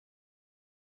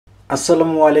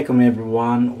আসসালামু আলাইকুম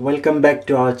everyone, welcome back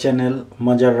to our channel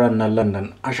মজার রান্না লন্ডন।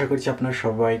 আশা করছি আপনারা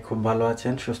সবাই খুব ভালো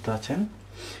আছেন, সুস্থ আছেন।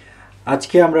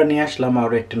 আজকে আমরা নিয়ে আসলাম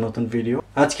আরও একটি নতুন ভিডিও।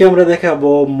 আজকে আমরা দেখাবো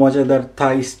মজাদার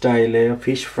থাই স্টাইলে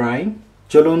ফিশ ফ্রাই।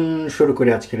 চলুন শুরু করি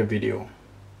আজকের ভিডিও।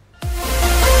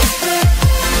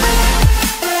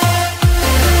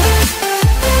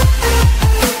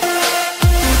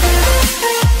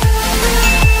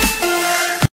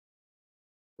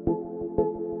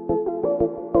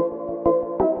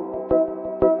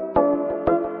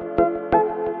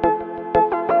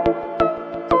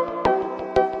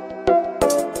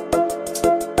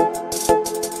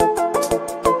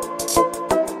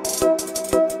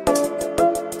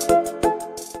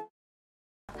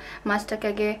 মাছটাকে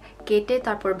আগে কেটে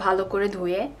তারপর ভালো করে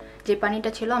ধুয়ে যে পানিটা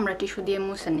ছিল আমরা টিস্যু দিয়ে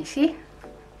মুছে নিছি।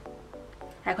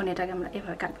 এখন এটাকে আমরা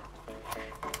এভাবে কাটবো।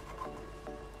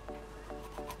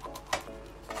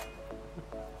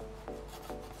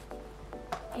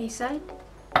 এই সাইড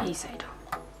এই সাইড।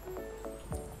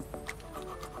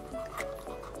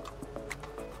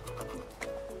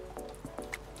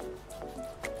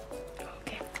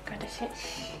 ওকে, কাটা শেষ।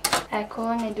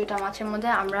 এখন এই দুটো মাছের মধ্যে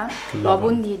আমরা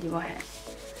লবণ দিয়ে দিব। হ্যাঁ,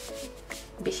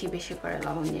 বেশি বেশি করে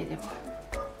লবণ দিয়ে দেব।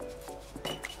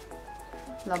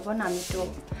 লবণ, আমি একটু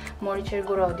মরিচের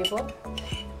গুঁড়াও দিব।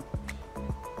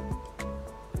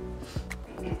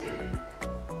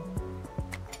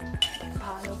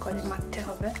 ভালো করে মাখতে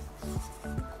হবে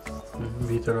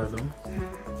ভিতরে একদম।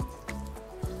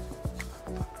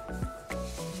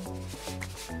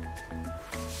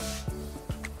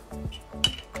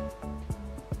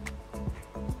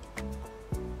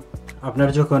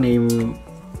 আপনারা যখন এই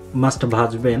মাছটা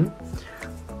ভাজবেন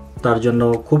তার জন্য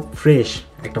খুব ফ্রেশ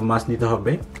একটা মাছ নিতে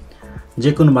হবে।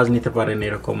 যে কোনো মাছ নিতে পারেন,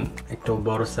 এরকম একটু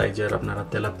বড় সাইজের। আপনারা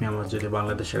তেলাপিয়া মাছ যদি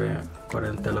বাংলাদেশে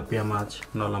করেন, তেলাপিয়া মাছ,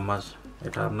 নলা মাছ,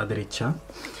 এটা আপনাদের ইচ্ছা।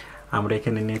 আমরা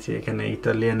এখানে নিয়েছি, এখানে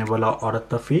ইতালিয়ানে বলা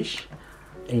অরাত্তা ফিশ,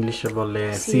 ইংলিশে বলে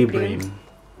সি ব্রিম।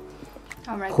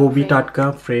 খুবই টাটকা,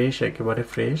 ফ্রেশ, একেবারে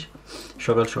ফ্রেশ।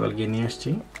 সকাল সকাল গিয়ে নিয়ে আসছি।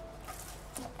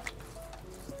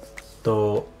 তো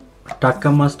টাটকা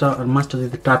মাছটা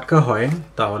যদি টাটকা হয়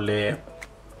তাহলে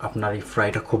আপনার এই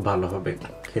ফ্রাইটা খুব ভালো হবে,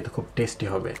 খেতে খুব টেস্টি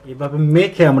হবে। এইভাবে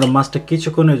মেখে আমরা মাছটা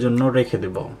কিছুক্ষণের জন্য রেখে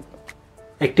দেব।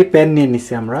 একটি প্যান নিয়ে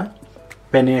নিছি আমরা।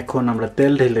 প্যানে এখন আমরা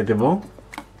তেল ঢেলে দেব।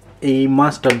 এই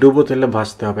মাছটা ডুবো তেলে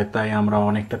ভাজতে হবে, তাই আমরা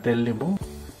অনেকটা তেল নেব।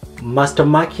 মাছটা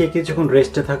মাখিয়ে কিছুক্ষণ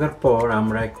রেস্টে থাকার পর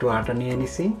আমরা একটু আটা নিয়ে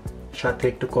নিছি, সাথে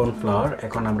একটু কর্নফ্লাওয়ার।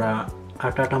 এখন আমরা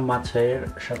আটাটা মাছের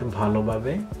সাথে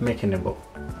ভালোভাবে মেখে নেব।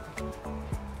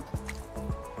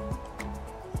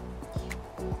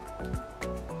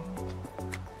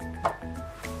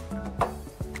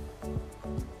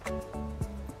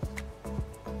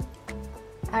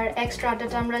 আর এক্সট্রা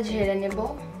আটাটা আমরা ঝেড়ে নেব।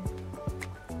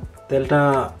 তেলটা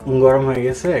গরম হয়ে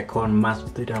গেছে, এখন মাছ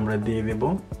দুইটা আমরা দিয়ে দেব।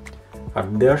 আর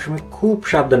দেওয়ার সময় খুব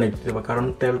সাবধানে দিতে হবে, কারণ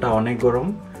তেলটা অনেক গরম।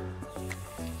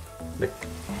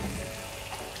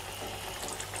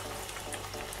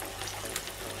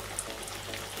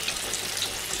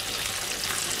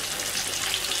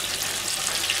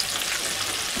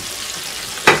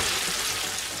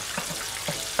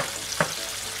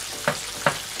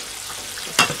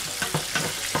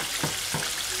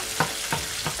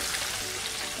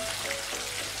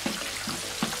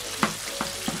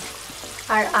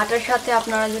 আর আটার সাথে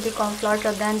আপনারা যদি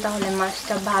কর্নফ্লাওয়ারটা দেন তাহলে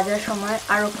মাছটা ভাজার সময়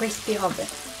আরো ক্রিস্পি হবে।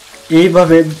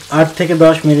 এইভাবে 8 থেকে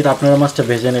 10 মিনিট আপনারা মাছটা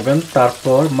ভেজে নেবেন।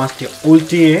 তারপর মাছটি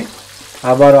উল্টিয়ে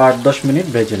আবার 8-10 মিনিট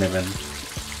ভেজে নেবেন।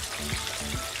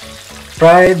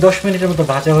 প্রায় 10 মিনিটের মতো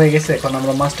ভাজা হয়ে গেছে। এখন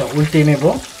আমরা মাছটা উল্টিয়ে নেব।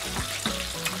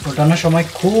 উল্টানোর সময়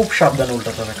খুব সাবধানে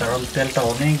উল্টাতে হবে, কারণ তেলটা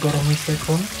অনেক গরম হয়েছে।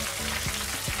 এখন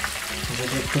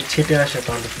যদি একটু ছিটে আসে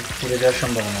তাহলে পুড়ে যাওয়ার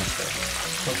সম্ভাবনা আছে,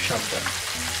 খুব সাবধান।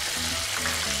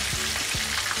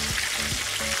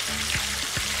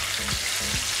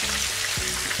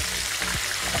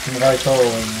 আপনারা হয়তো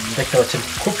দেখতে পাচ্ছেন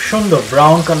খুব সুন্দর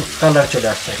ব্রাউন কালার চলে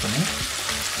আসছে এখানে।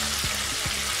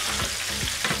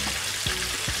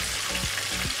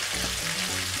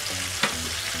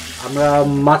 আমরা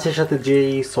মাছের সাথে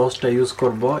যেই সসটা ইউজ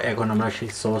করব, এখন আমরা সেই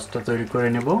সসটা তৈরি করে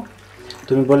নেব।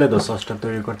 তুমি বলে দাও সসটা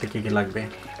তৈরি করতে কি কি লাগবে।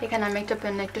 এখানে আমি একটা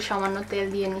প্যানে একটু সামান্য তেল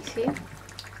দিয়ে নিছি।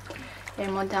 এর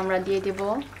মধ্যে আমরা দিয়ে দেব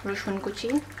রসুন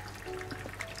কুচি,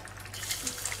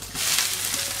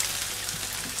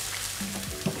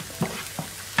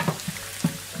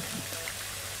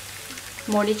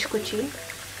 মরিচ কুচি,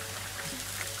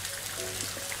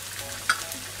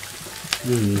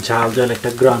 ঝাল ঝাল একটা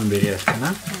গ্রাম বেরিয়ে আসছে না।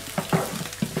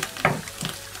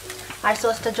 আর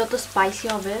সসটা যত স্পাইসি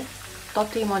হবে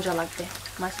ততই মজা লাগবে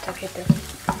মাছটা খেতে।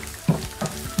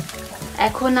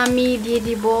 এখন আমি দিয়ে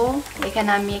দিব, এখানে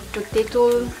আমি একটু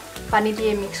তেঁতুল পানি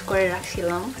দিয়ে মিক্স করে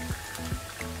রাখছিলাম।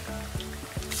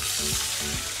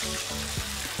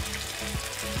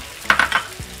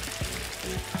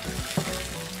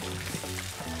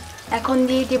 এখন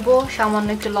দিয়ে দিব সামান্য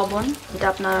একটু লবণ, যেটা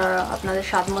আপনাদের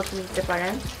স্বাদ মতো দিতে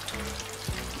পারেন।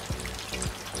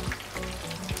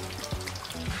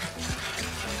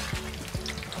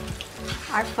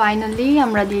 আর ফাইনালি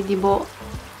আমরা দিয়ে দিব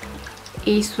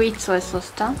এই সুইট সয়া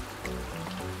সসটা।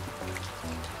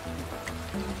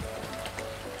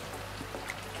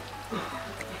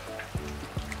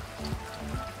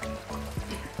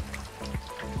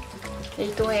 এই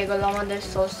তো এগুলো আমাদের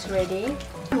সস রেডি,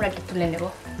 আমরা এটা তুলে নেব।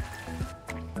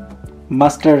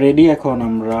 মাছটা রেডি, এখন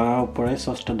আমরা উপরে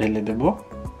সসটা ঢেলে দেব।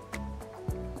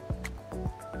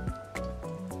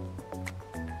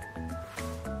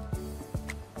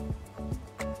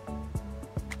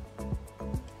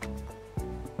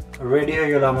 রেডি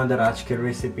হয়ে গেল আমাদের আজকের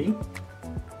রেসিপি,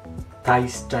 থাই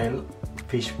স্টাইল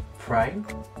ফিশ ফ্রাই।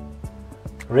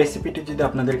 রেসিপিটি যদি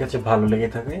আপনাদের কাছে ভালো লেগে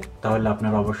থাকে তাহলে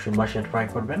আপনারা অবশ্যই বাসায় ট্রাই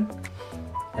করবেন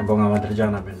এবং আমাদের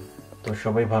জানাবেন। তো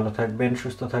সবাই ভালো থাকবেন,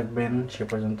 সুস্থ থাকবেন। সে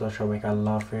পর্যন্ত সবাইকে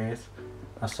আল্লাহ হাফেজ,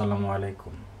 আসসালামু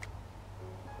আলাইকুম।